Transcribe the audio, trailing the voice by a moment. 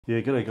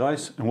Yeah, g'day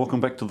guys, and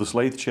welcome back to this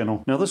lathe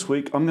channel. Now this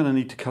week I'm going to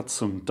need to cut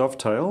some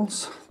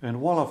dovetails,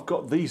 and while I've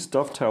got these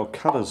dovetail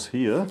cutters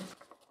here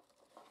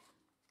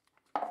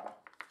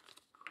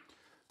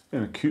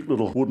and a cute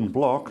little wooden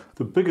block,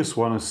 the biggest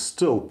one is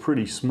still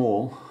pretty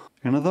small,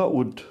 and although it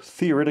would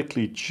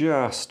theoretically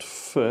just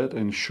fit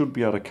and should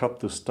be able to cut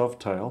this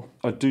dovetail,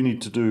 I do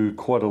need to do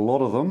quite a lot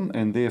of them,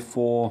 and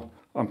therefore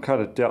I'm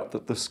kind of doubt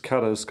that this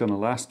cutter is going to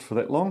last for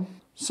that long.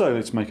 So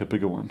let's make a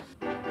bigger one.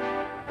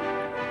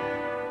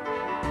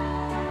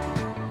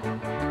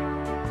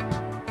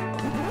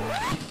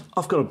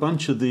 I've got a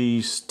bunch of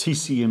these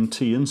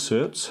TCMT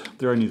inserts.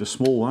 They're only the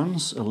small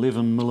ones,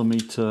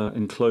 11mm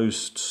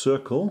enclosed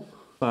circle,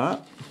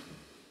 but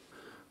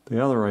they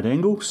are the right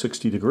angle,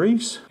 60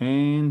 degrees,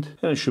 and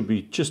it should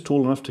be just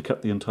tall enough to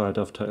cut the entire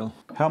dovetail.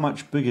 How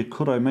much bigger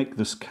could I make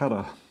this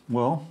cutter?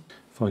 Well,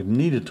 if I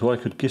needed to, I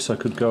could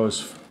go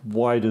as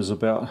wide as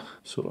about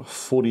sort of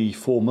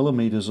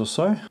 44mm or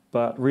so,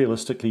 but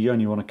realistically you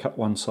only want to cut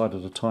one side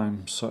at a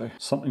time, so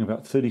something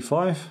about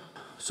 35.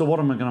 So what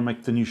am I going to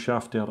make the new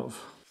shaft out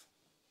of?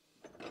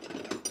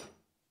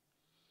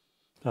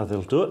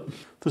 That'll do it.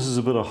 This is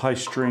a bit of high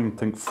strength, I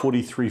think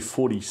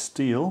 4340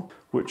 steel,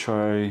 which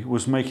I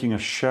was making a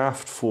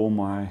shaft for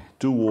my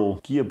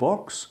dual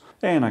gearbox,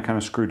 and I kind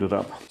of screwed it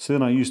up. So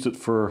then I used it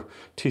for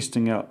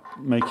testing out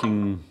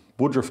making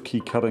woodruff key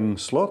cutting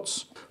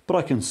slots, but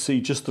I can see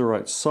just the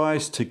right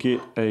size to get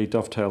a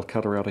dovetail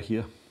cutter out of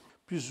here.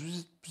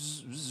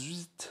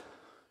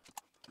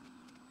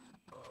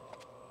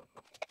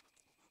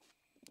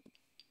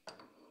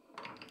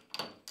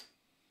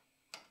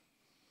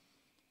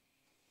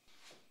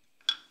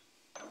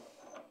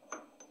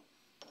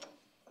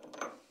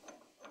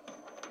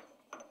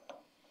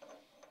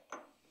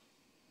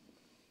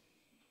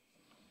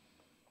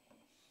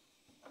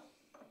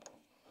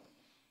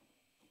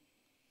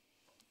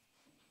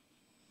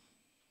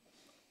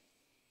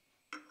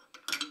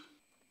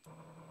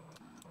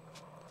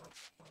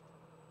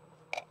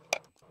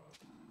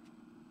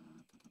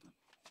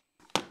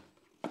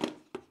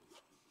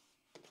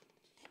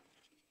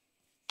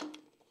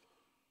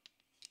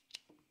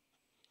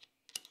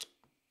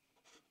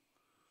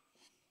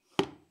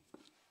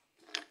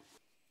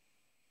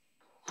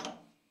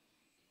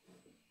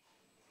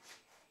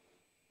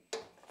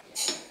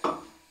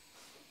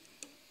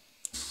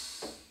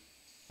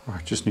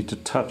 I just need to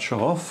touch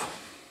off.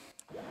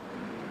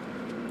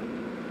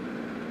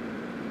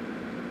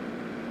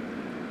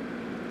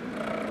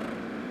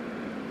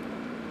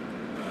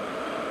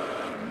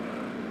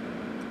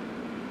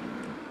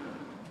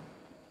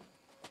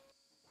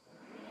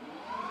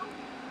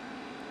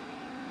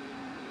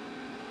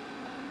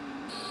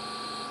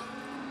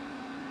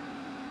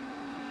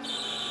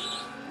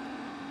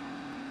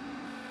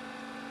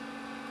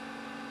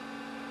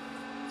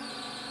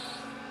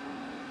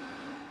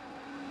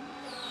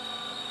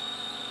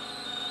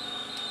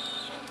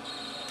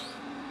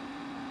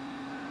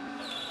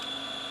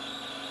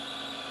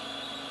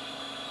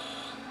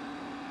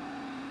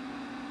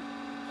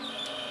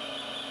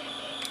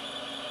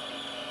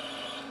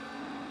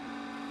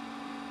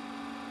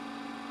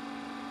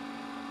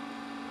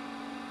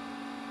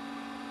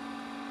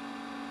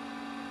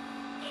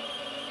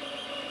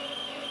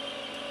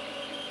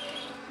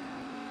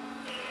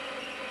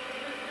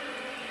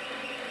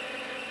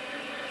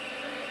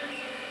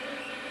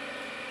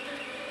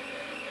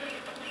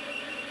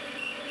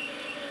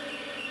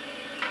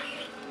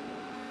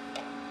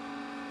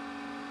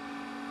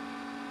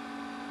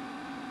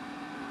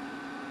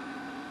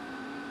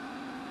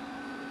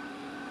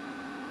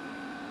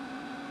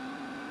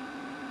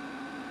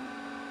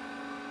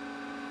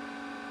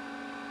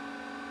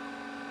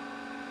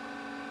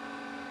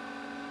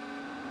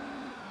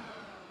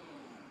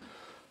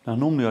 Now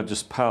normally I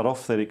just part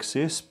off that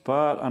excess,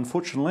 but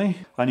unfortunately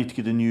I need to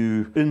get a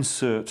new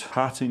insert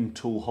parting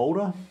tool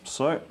holder,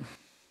 so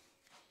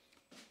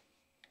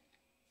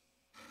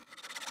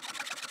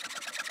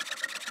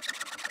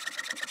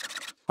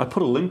I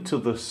put a link to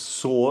this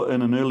saw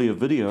in an earlier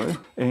video,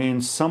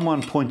 and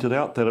someone pointed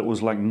out that it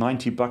was like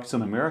 90 bucks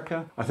in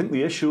America. I think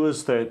the issue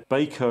is that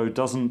Bahco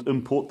doesn't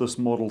import this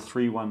model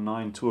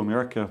 319 to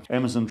America.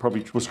 Amazon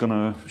probably was going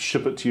to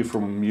ship it to you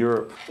from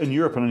Europe. In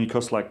Europe it only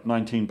costs like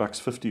 19 bucks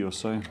 50 or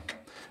so,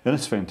 and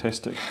it's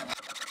fantastic.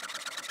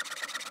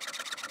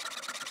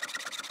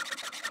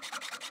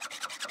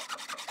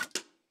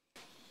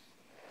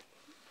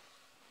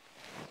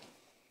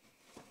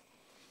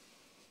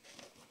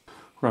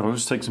 Right, I'll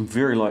just take some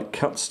very light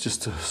cuts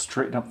just to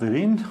straighten up that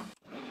end.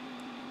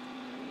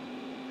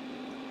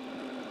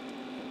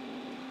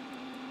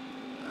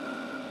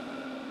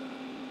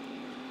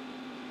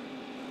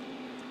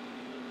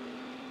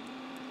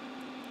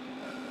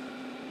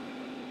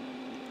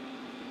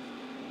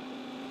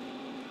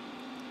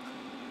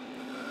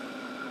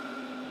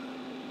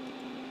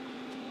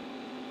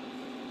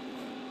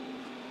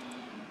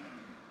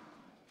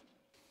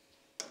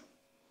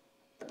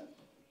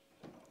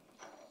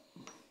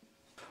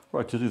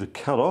 Right, to do the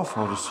cut off,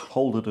 I'll just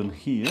hold it in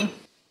here.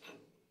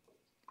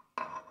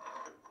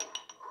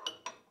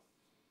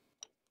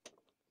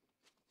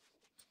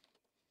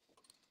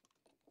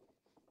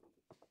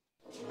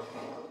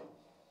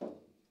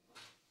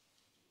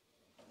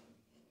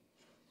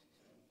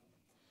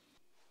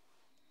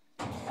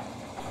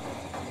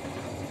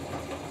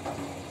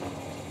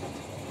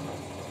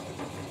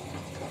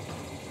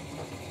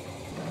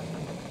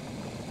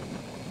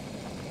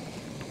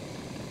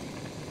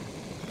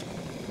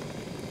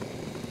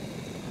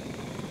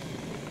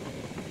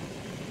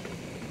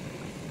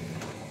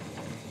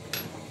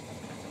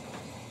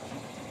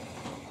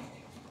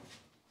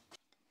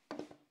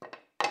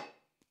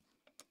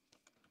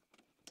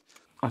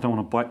 I don't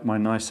want to bite my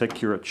nice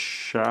accurate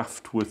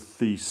shaft with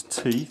these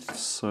teeth,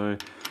 so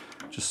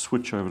just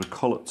switch over to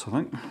collets, I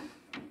think.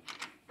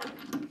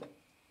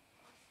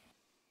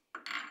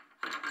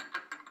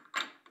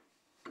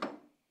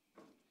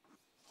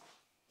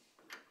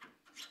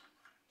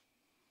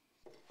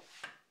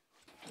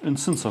 And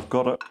since I've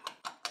got it,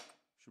 I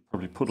should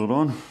probably put it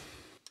on.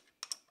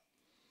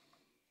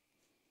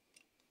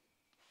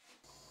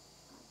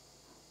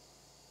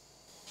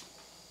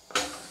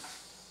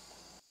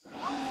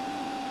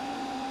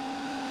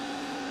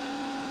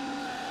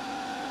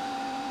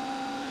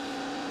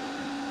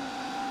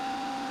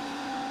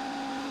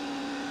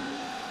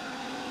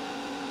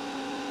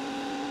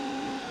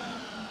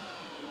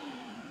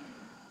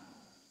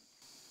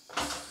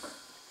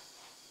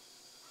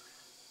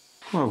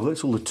 Well,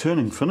 that's all the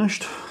turning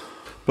finished.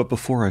 But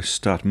before I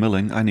start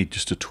milling, I need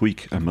just to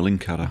tweak a milling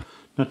cutter.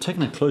 Now,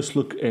 taking a close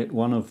look at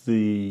one of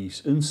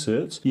these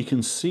inserts, you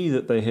can see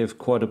that they have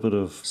quite a bit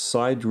of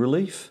side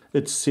relief.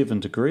 It's 7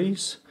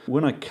 degrees.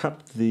 When I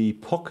cut the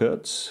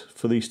pockets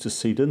for these to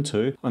seat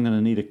into, I'm going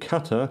to need a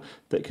cutter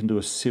that can do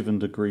a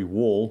 7-degree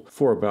wall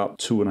for about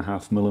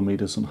 2.5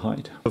 millimeters in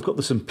height. I've got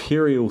this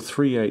Imperial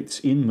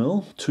 3/8 end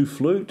mill, 2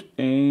 flute,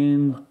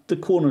 and the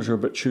corners are a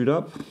bit chewed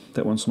up.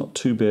 That one's not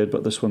too bad,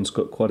 but this one's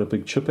got quite a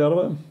big chip out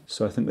of it.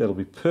 So I think that'll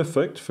be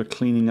perfect for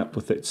cleaning up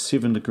with that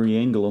 7-degree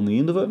angle on the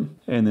end of it,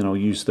 and then I'll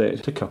use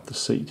that to cut the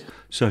seat.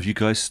 So have you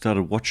guys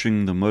started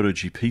watching the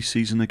MotoGP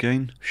season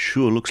again?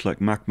 Sure looks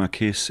like Marc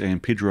Marquez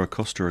and Pedro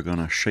Acosta are going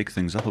to shake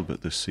things up a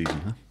bit this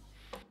season, huh?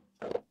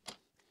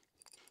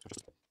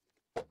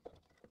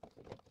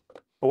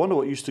 I wonder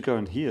what used to go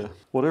in here.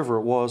 Whatever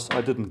it was,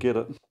 I didn't get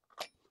it.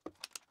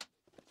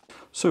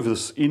 So for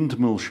this end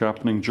mill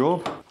sharpening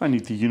job, I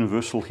need the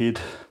universal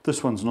head.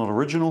 This one's not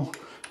original.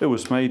 It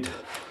was made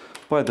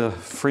by the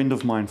friend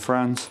of mine,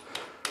 Franz,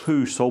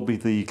 who sold me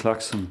the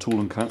Clarkson tool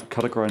and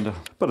cutter grinder.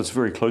 But it's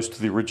very close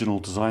to the original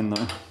design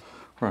though.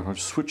 Right, I'll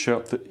just switch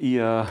out the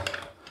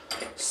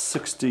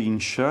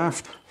ER16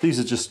 shaft. These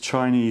are just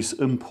Chinese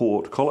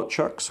import collet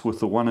chucks with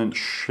the 1-inch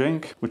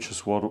shank, which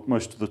is what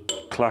most of the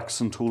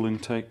Clarkson tooling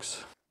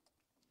takes.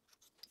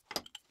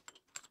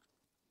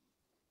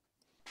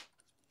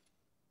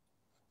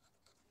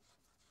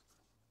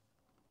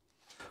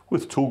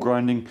 With tool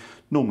grinding,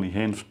 normally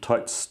hand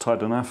tight's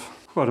tight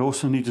enough. Right, I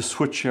also need to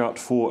switch out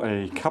for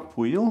a cup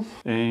wheel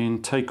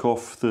and take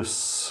off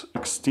this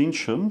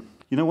extension.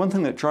 You know, one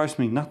thing that drives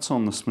me nuts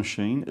on this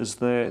machine is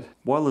that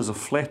while there's a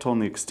flat on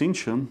the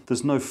extension,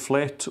 there's no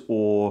flat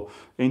or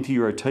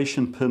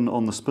anti-rotation pin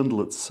on the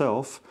spindle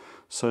itself.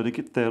 So to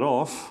get that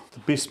off, the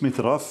best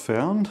method I've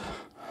found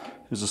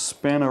is a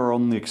spanner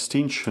on the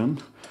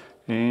extension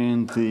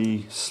and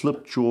the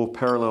slip jaw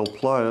parallel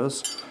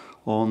pliers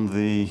on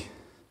the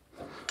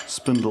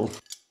spindle.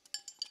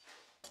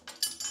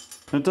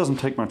 It doesn't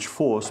take much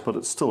force, but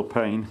it's still a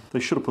pain.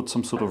 They should have put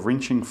some sort of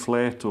wrenching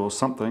flat or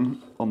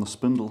something on the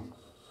spindle.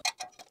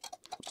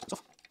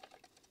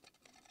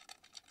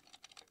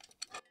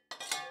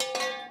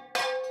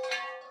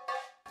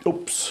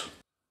 Oops.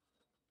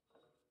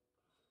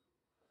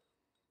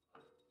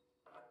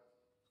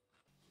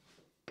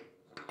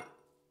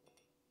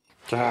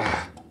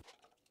 Ah.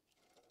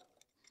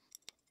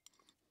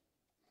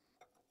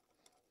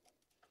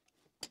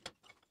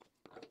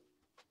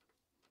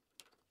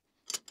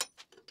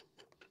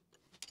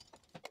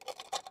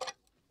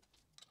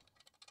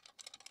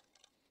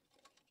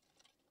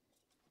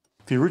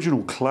 The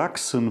original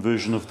Clarkson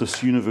version of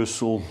this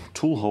universal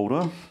tool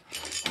holder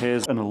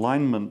has an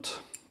alignment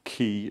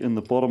key in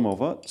the bottom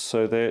of it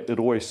so that it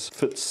always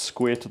fits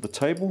square to the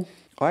table.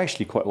 I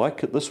actually quite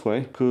like it this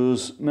way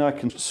because now I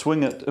can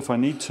swing it if I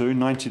need to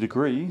 90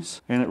 degrees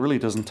and it really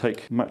doesn't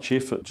take much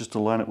effort just to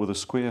line it with a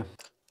square.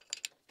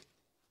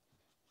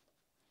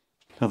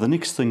 Now the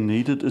next thing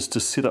needed is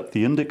to set up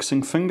the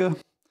indexing finger.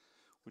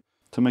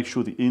 To make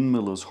sure the end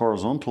mill is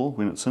horizontal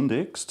when it's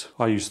indexed,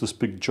 I use this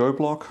big Joe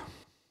block.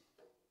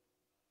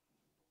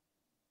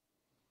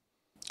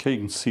 Okay, you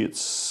can see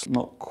it's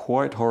not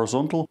quite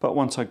horizontal, but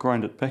once I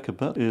grind it back a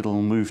bit,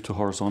 it'll move to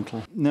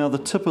horizontal. Now the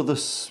tip of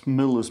this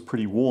mill is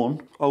pretty worn.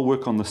 I'll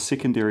work on the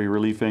secondary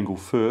relief angle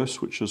first,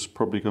 which is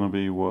probably going to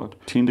be, what,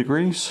 10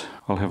 degrees?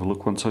 I'll have a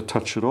look once I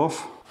touch it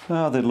off.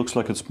 Ah, that looks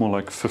like it's more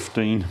like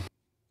 15.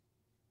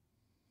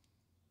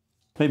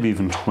 Maybe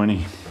even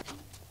 20.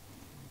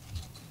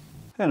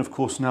 And of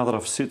course, now that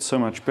I've set so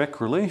much back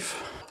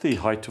relief, the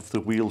height of the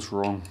wheel's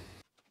wrong.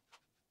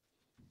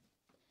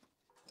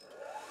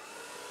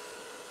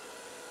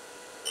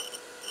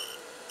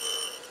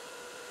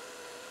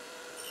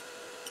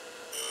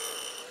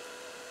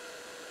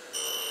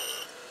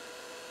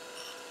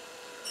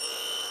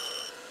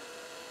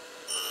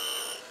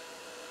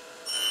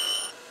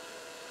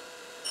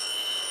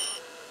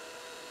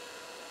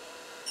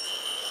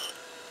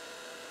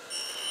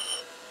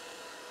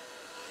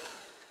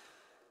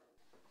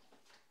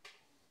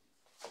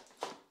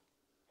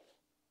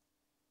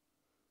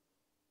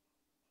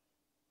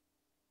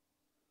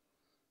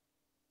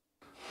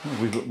 A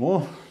wee bit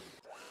more.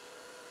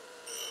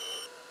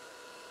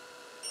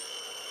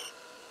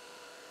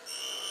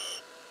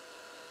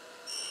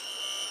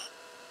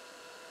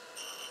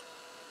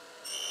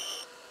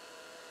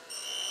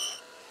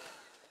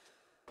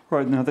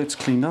 Right, now that's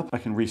cleaned up, I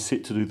can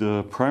reset to do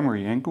the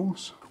primary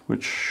angles,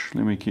 which,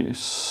 let me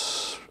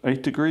guess,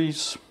 8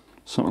 degrees,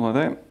 something like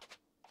that.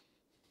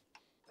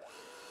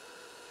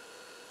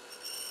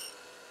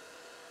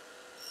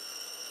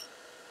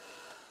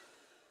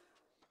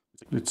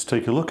 Let's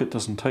take a look, it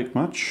doesn't take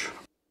much.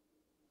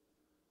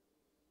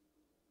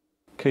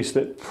 Okay, so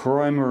that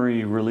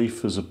primary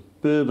relief is a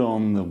bit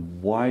on the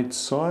wide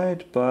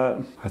side, but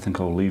I think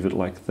I'll leave it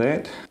like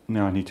that.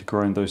 Now I need to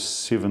grind those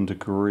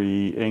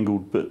 7-degree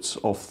angled bits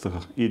off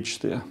the edge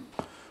there.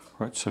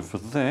 Right, so for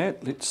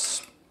that,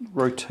 let's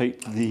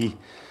rotate the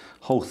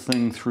whole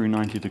thing through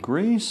 90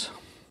 degrees.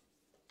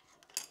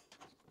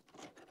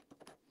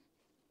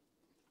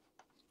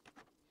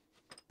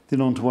 Then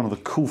on to one of the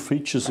cool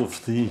features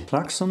of the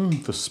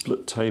Clarkson, the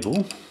split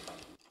table.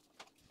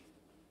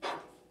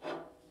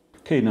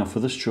 Okay, now for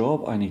this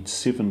job I need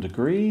 7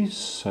 degrees,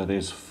 so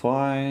there's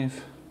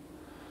 5,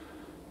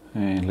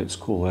 and let's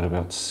call that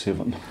about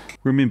 7.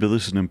 Remember,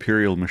 this is an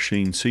imperial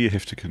machine, so you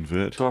have to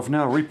convert. So I've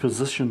now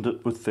repositioned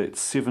it with that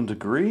 7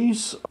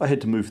 degrees. I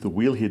had to move the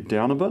wheel head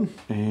down a bit,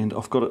 and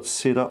I've got it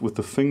set up with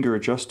the finger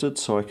adjusted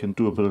so I can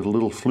do a bit of a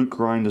little flute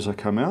grind as I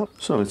come out.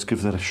 So let's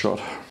give that a shot.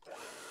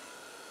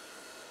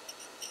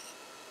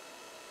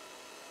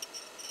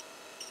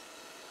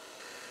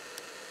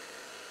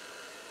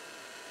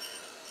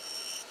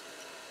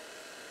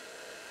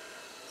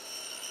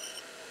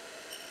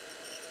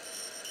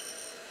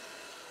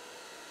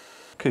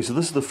 Okay, so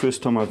this is the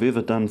first time I've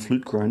ever done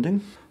flute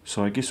grinding,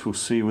 so I guess we'll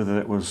see whether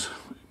that was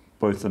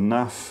both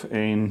enough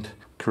and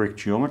correct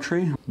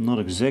geometry. I'm not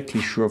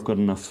exactly sure I've got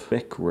enough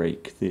back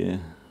rake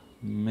there.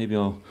 Maybe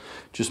I'll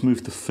just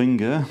move the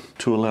finger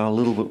to allow a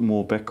little bit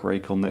more back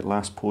rake on that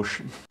last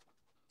portion.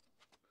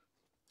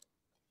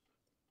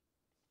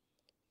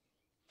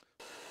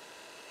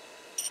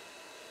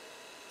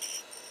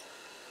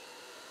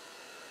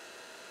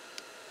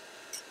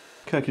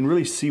 Okay, I can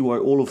really see why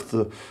all of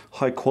the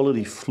high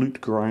quality flute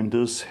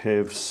grinders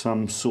have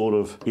some sort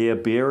of air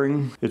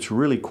bearing. It's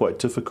really quite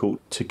difficult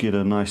to get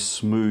a nice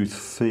smooth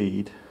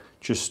feed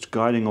just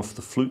guiding off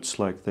the flutes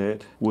like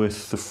that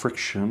with the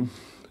friction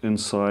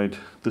inside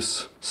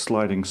this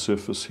sliding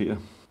surface here.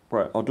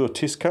 Right, I'll do a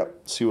test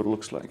cut, see what it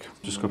looks like.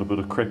 Just got a bit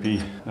of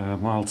crappy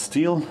mild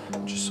steel,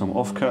 just some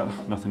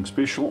offcut, nothing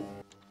special.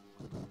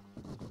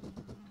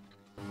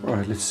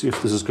 Right, let's see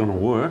if this is going to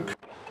work.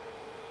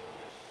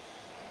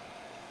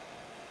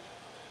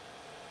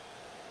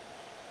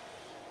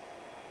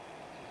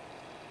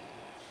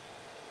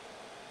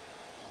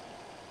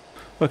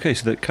 Okay,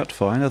 so that cut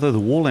fine, although the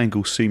wall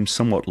angle seems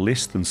somewhat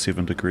less than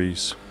 7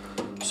 degrees.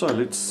 So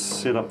let's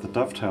set up the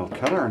dovetail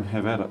cutter and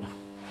have at it.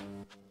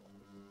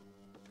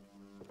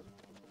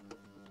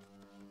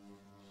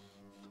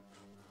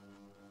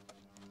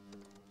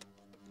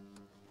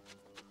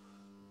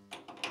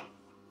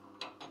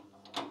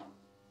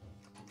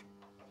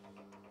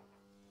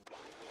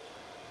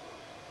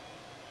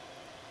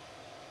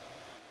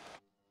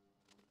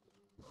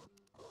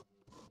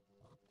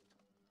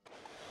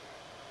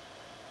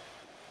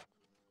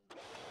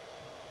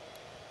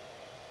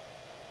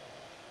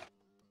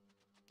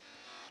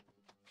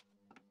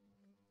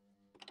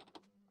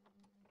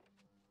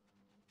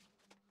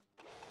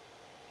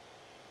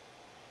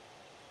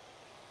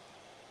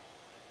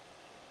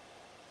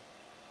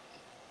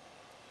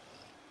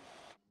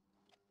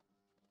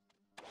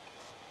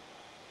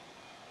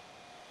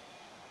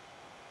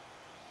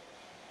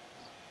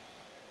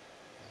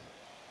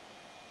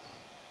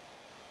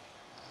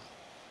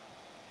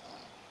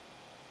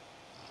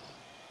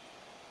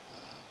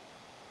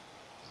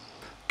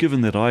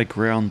 Given that I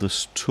ground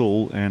this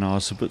tool and I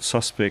was a bit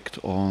suspect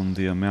on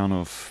the amount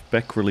of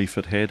back relief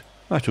it had,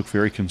 I took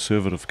very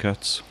conservative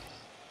cuts.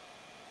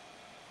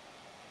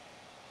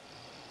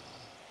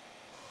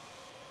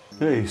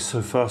 Okay,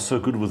 so far so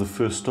good with the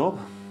first stop,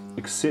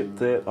 except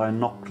that I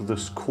knocked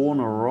this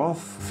corner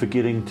off,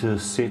 forgetting to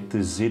set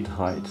the Z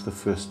height the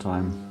first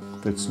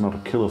time. That's not a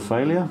killer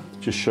failure,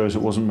 it just shows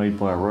it wasn't made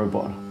by a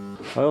robot.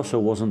 I also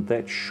wasn't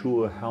that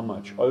sure how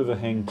much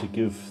overhang to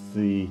give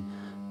the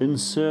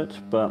insert,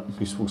 but I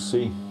guess we'll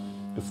see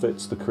if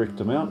that's the correct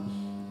amount.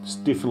 There's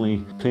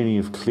definitely plenty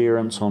of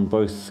clearance on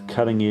both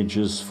cutting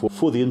edges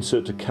for the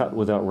insert to cut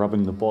without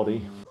rubbing the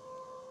body.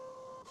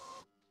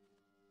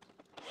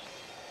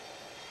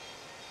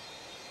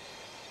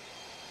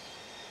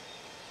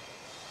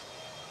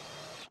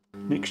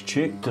 Next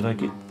check, did I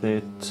get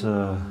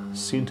that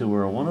center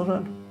where I wanted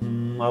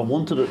it? I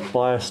wanted it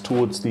biased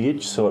towards the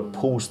edge so it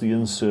pulls the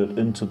insert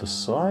into the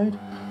side.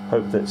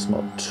 Hope that's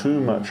not too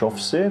much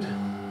offset.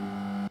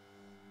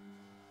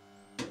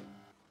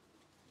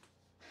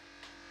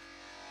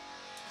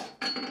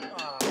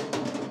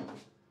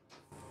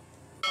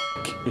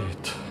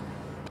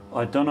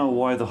 I don't know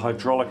why the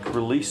hydraulic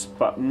release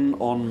button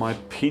on my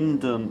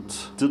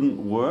pendant didn't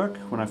work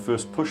when I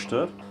first pushed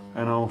it,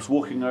 and I was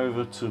walking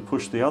over to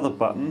push the other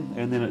button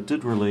and then it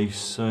did release,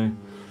 so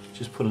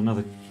just put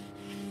another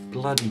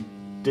bloody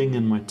ding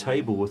in my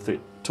table with that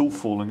tool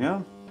falling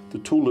out. The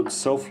tool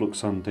itself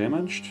looks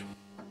undamaged.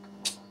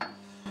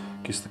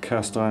 Guess the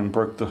cast iron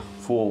broke the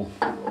fall.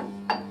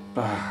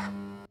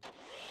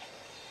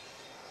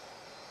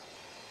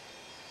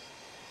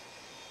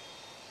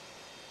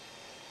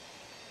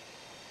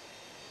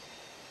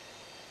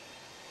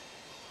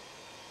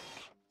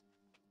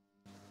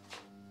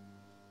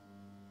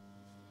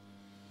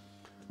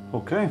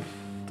 Okay,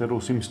 that all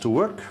seems to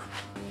work.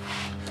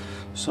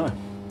 So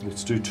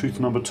let's do tooth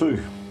number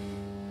 2.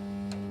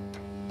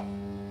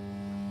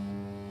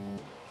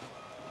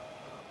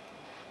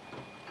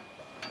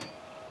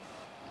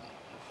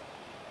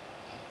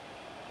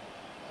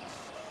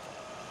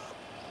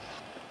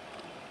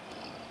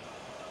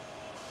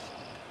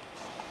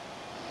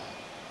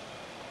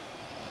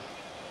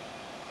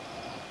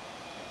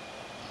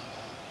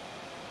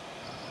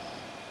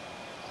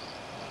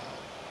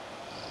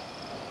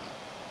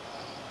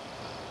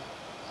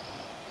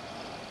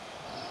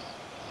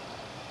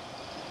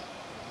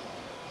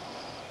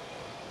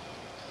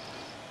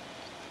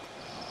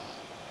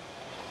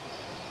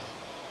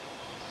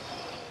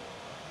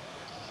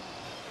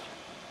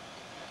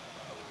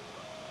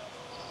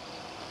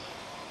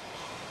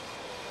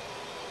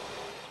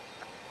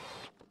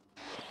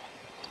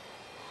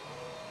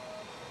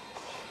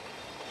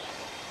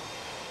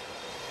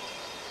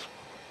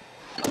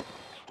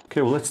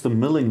 Okay, well that's the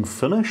milling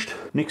finished.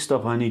 Next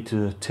up I need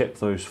to tap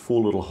those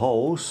 4 little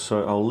holes,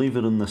 so I'll leave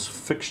it in this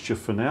fixture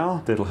for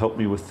now. That'll help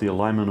me with the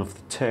alignment of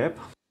the tap.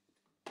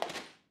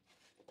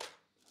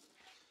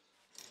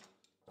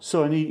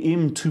 So I need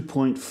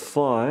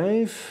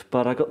M2.5,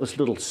 but I got this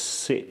little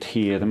set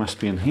here. They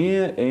must be in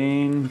here,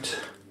 and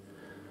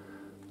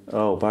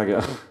oh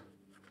bugger.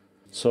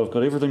 So I've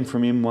got everything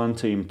from M1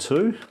 to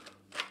M2,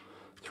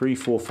 3,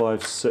 4,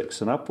 5,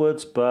 6 and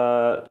upwards,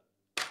 but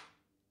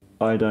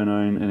I don't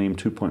own an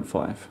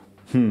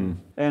M2.5.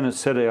 And it's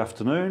Saturday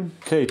afternoon.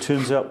 Okay,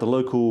 turns out the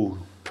local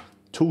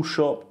tool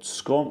shop,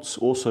 Sconce,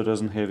 also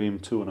doesn't have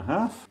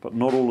M2.5, but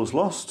not all is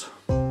lost.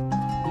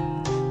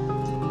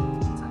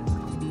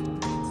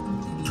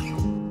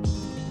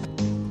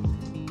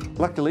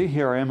 Luckily,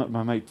 here I am at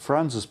my mate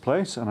Franz's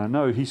place, and I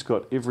know he's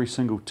got every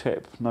single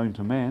tap known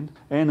to man.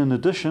 And in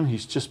addition,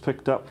 he's just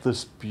picked up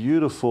this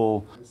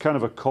beautiful, kind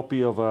of a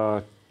copy of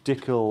a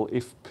Deckel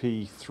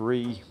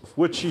FP3,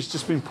 which he's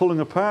just been pulling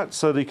apart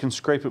so that he can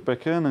scrape it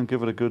back in and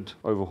give it a good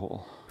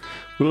overhaul.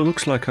 Well, it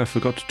looks like I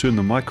forgot to turn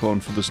the mic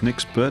on for this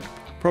next bit.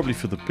 Probably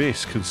for the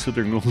best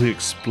considering all the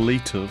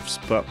expletives,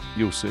 but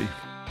you'll see.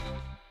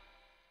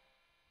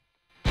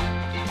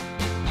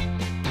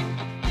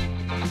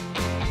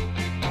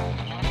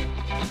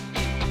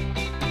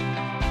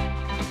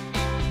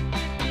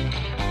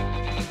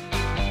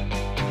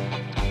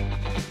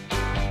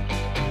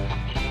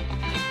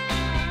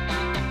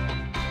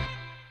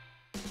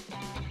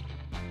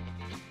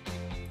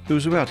 It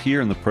was about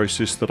here in the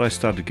process that I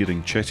started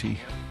getting chatty.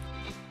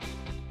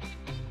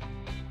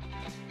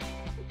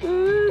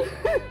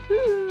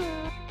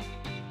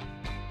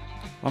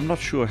 I'm not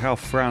sure how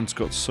Franz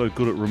got so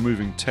good at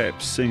removing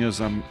taps, seeing as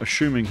I'm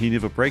assuming he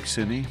never breaks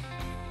any,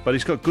 but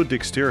he's got good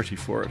dexterity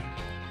for it.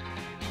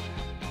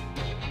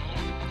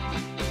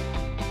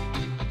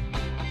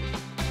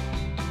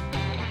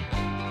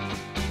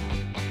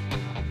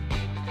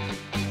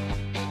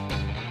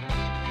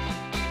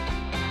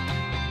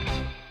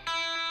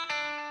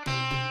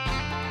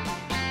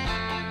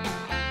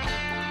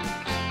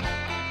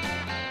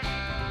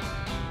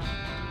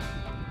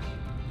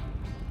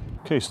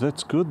 Okay, so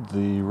that's good.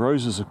 The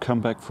roses have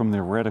come back from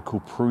their radical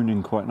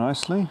pruning quite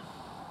nicely.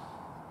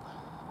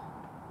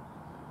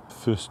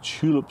 First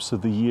tulips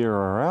of the year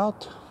are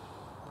out.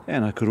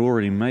 And I could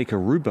already make a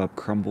rhubarb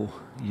crumble.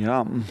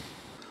 Yum.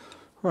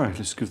 Right,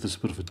 let's give this a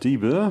bit of a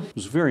deburr. It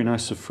was very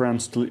nice of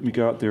Franz to let me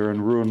go out there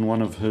and ruin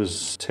one of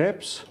his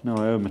taps. Now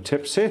I owe him a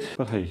tap set,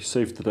 but hey,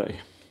 saved the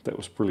day. That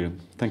was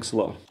brilliant. Thanks a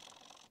lot.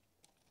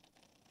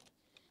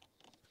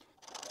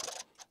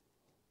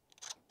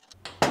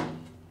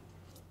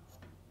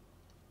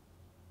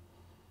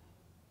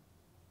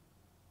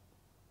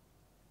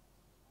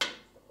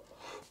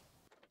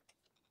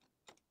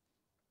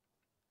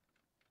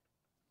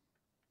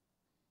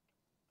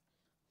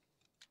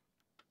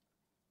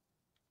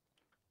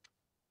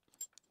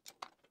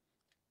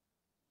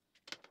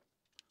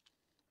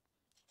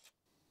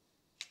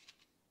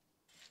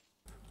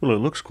 Well, it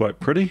looks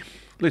quite pretty.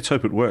 Let's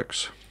hope it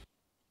works.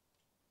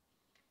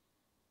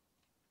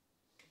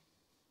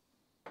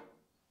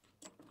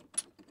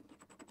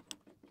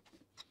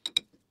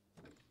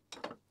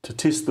 To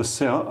test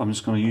this out, I'm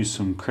just going to use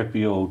some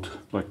crappy old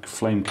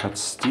flame cut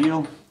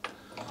steel.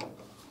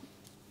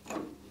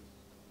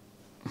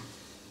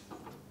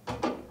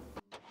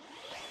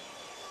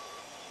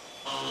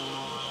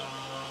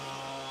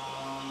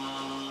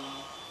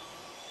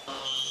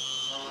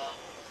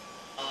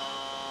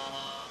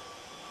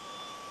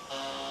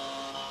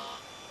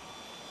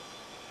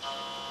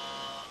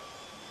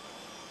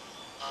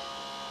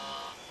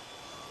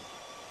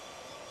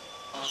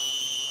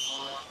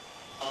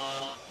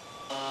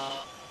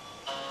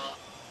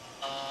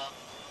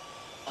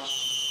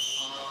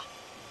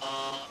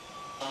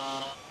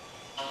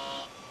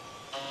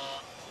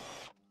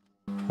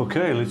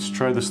 Okay, let's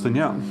try this thing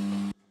out.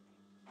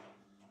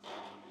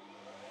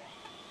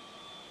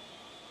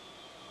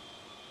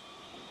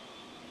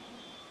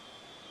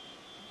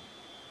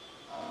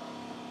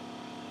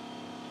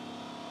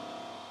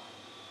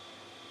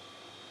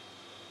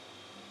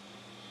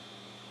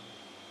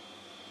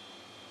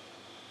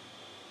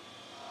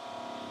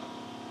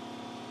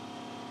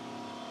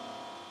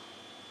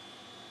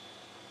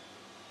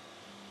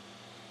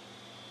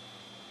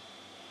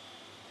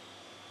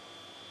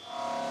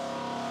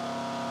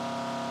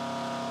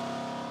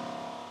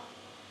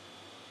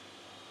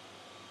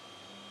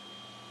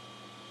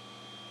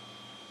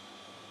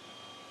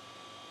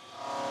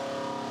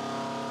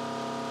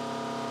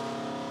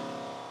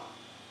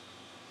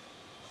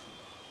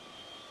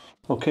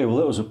 Okay, well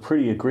that was a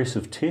pretty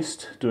aggressive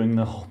test,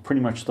 doing pretty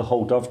much the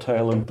whole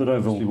dovetail and bit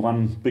over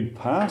one big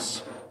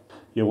pass.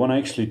 Yeah, when I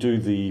actually do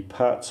the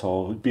parts,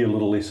 I'll be a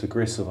little less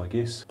aggressive, I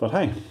guess. But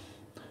hey,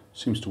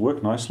 seems to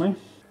work nicely.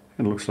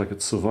 And it looks like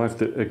it survived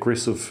that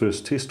aggressive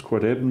first test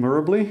quite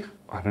admirably.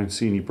 I don't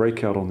see any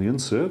breakout on the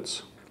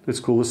inserts. Let's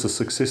call this a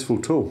successful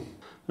tool.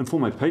 And for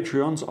my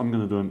Patreons, I'm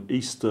going to do an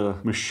Easter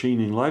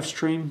machining live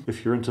stream.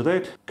 If you're into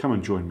that, come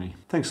and join me.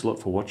 Thanks a lot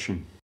for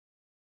watching.